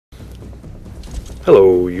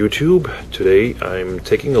Hello YouTube, today I'm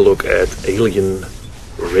taking a look at Alien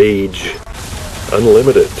Rage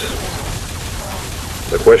Unlimited.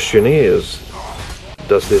 The question is,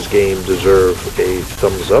 does this game deserve a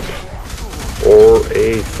thumbs up or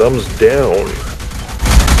a thumbs down?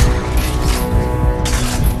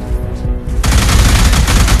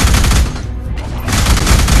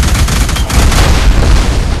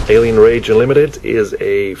 Alien Rage Unlimited is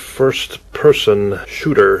a first-person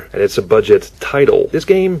shooter, and it's a budget title. This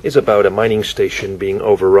game is about a mining station being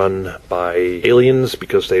overrun by aliens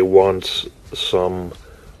because they want some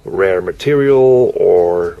rare material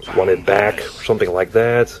or want it back, something like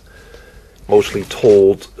that. Mostly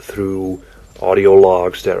told through audio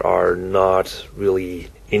logs that are not really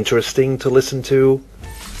interesting to listen to.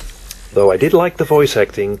 Though I did like the voice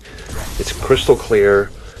acting. It's crystal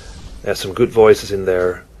clear. There's some good voices in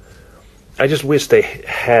there. I just wish they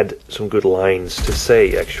had some good lines to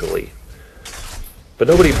say, actually. But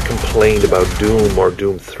nobody complained about Doom or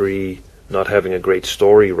Doom 3 not having a great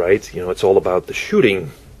story, right? You know, it's all about the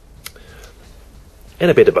shooting. And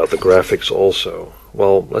a bit about the graphics also.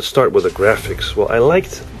 Well, let's start with the graphics. Well, I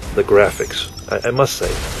liked the graphics, I must say.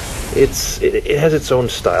 It has its own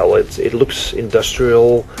style. It looks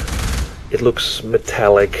industrial. It looks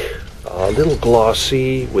metallic. A little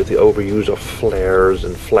glossy with the overuse of flares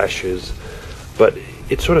and flashes. But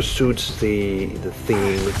it sort of suits the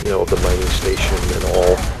theme, you know, of the mining station and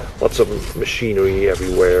all. Lots of machinery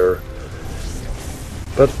everywhere.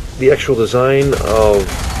 But the actual design of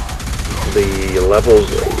the levels,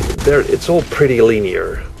 it's all pretty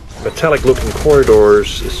linear. Metallic looking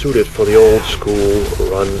corridors is suited for the old school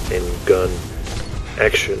run and gun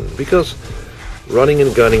action. Because running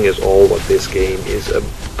and gunning is all what this game is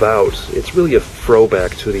about. It's really a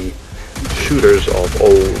throwback to the shooters of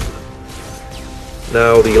old.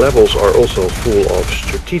 Now, the levels are also full of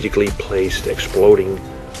strategically placed exploding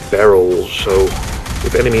barrels, so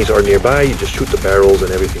if enemies are nearby, you just shoot the barrels and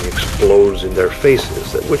everything explodes in their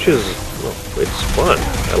faces, which is, well, it's fun.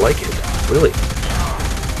 I like it, really.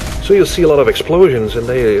 So you'll see a lot of explosions, and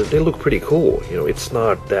they look pretty cool. You know, it's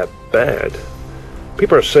not that bad.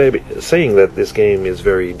 People are saying that this game is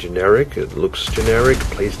very generic. It looks generic,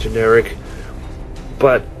 plays generic,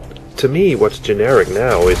 but to me, what's generic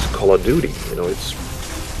now is Call of Duty. You know, it's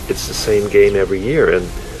the same game every year, and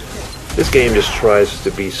this game just tries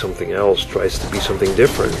to be something else, tries to be something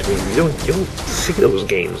different. I mean, you don't see those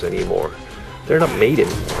games anymore. They're not made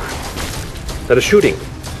anymore. Now, the shooting,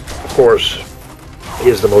 of course,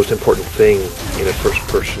 is the most important thing in a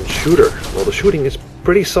first-person shooter. Well, the shooting is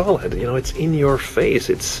pretty solid. You know, it's in your face.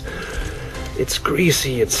 It's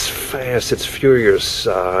greasy. It's fast. It's furious.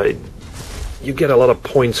 You get a lot of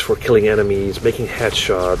points for killing enemies, making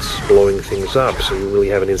headshots, blowing things up, so you really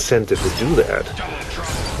have an incentive to do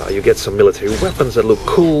that. You get some military weapons that look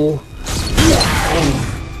cool.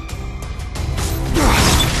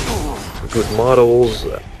 Good models,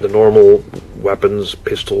 the normal weapons,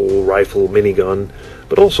 pistol, rifle, minigun,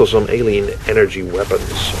 but also some alien energy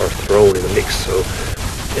weapons are thrown in the mix, so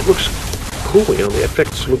it looks cool. You know, the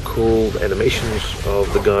effects look cool, the animations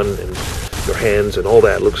of the gun and your hands and all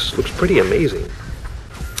that looks pretty amazing,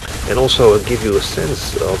 and also give you a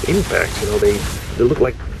sense of impact. You know, they look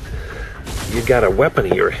like you got a weapon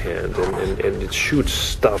in your hand, and it shoots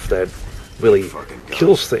stuff that really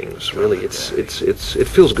kills things. Really, it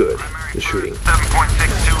feels good, the shooting.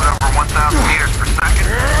 7.62 at over 1,000 meters per second.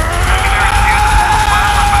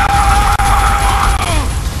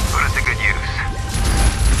 Put it to good use.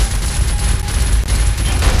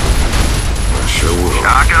 Sure will.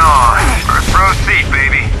 Knock it on. First row seat,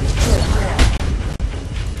 baby.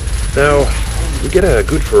 Now, you get a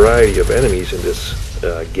good variety of enemies in this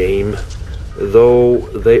game, though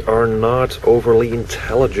they are not overly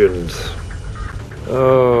intelligent.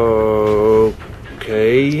 Okay.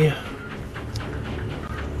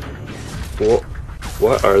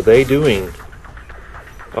 What are they doing?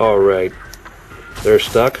 Alright. They're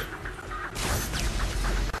stuck.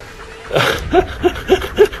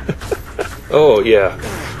 Oh, yeah.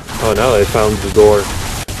 Oh, now I found the door.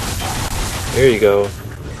 Here you go.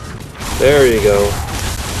 There you go.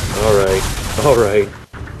 Alright. Alright.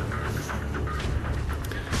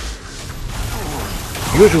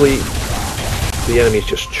 Usually, the enemies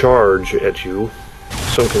just charge at you.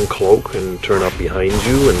 Some can cloak and turn up behind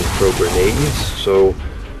you and throw grenades. So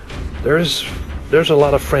there's a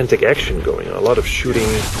lot of frantic action going on, a lot of shooting,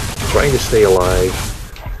 trying to stay alive.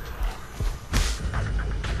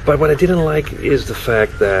 But what I didn't like is the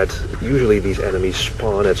fact that usually these enemies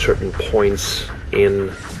spawn at certain points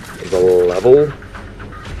in the level.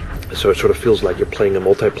 So it sort of feels like you're playing a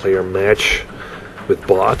multiplayer match with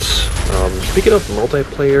bots. Speaking of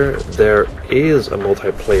multiplayer, there is a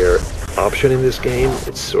multiplayer option in this game.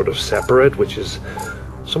 It's sort of separate, which is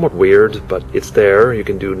somewhat weird, but it's there. You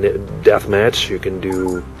can do deathmatch, you can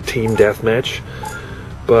do team deathmatch,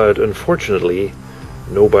 but unfortunately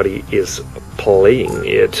nobody is playing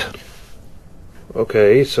it.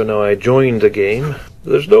 Okay, so now I joined the game.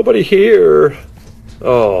 There's nobody here.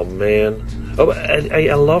 Oh man. Oh,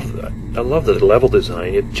 I love the level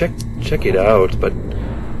design. Check it out, but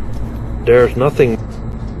there's nothing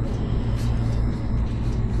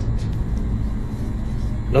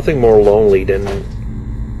more lonely than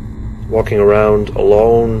walking around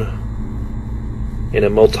alone in a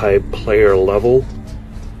multiplayer level.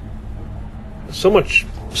 So much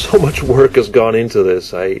work has gone into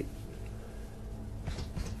this.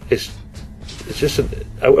 It's just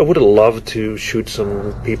I would have loved to shoot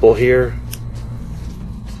some people here,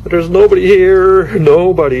 but there's nobody here.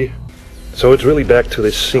 Nobody. So it's really back to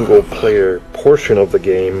this single player portion of the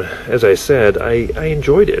game. As I said, I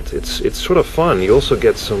enjoyed it. It's sort of fun. You also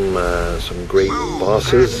get some great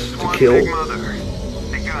bosses to kill,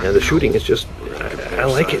 and the shooting is just I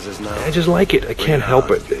like it. I just like it. I can't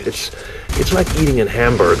help it. It's like eating a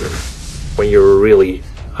hamburger when you're really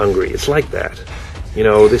hungry. It's like that. You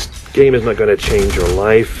know, this game is not going to change your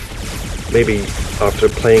life. Maybe after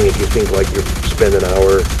playing it, you think like you've spent an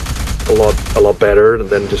hour a lot better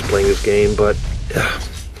than just playing this game, but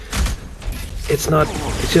it's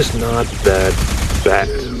just not that bad,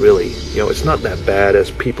 really. You know, it's not that bad as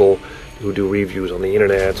people who do reviews on the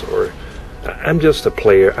internet, or I'm just a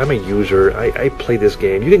player, I'm a user, I play this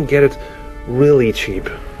game. You can get it really cheap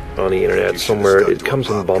on the internet somewhere. It comes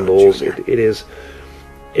in bundles.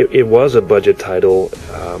 It was a budget title.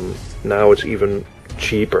 Now it's even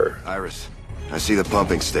cheaper. Iris, I see the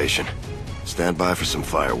pumping station. Stand by for some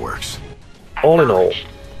fireworks. All in all,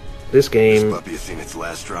 this game,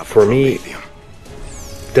 for me,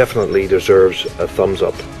 definitely deserves a thumbs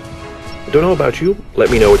up. I don't know about you. Let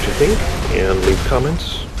me know what you think, and leave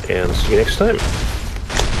comments, and see you next time.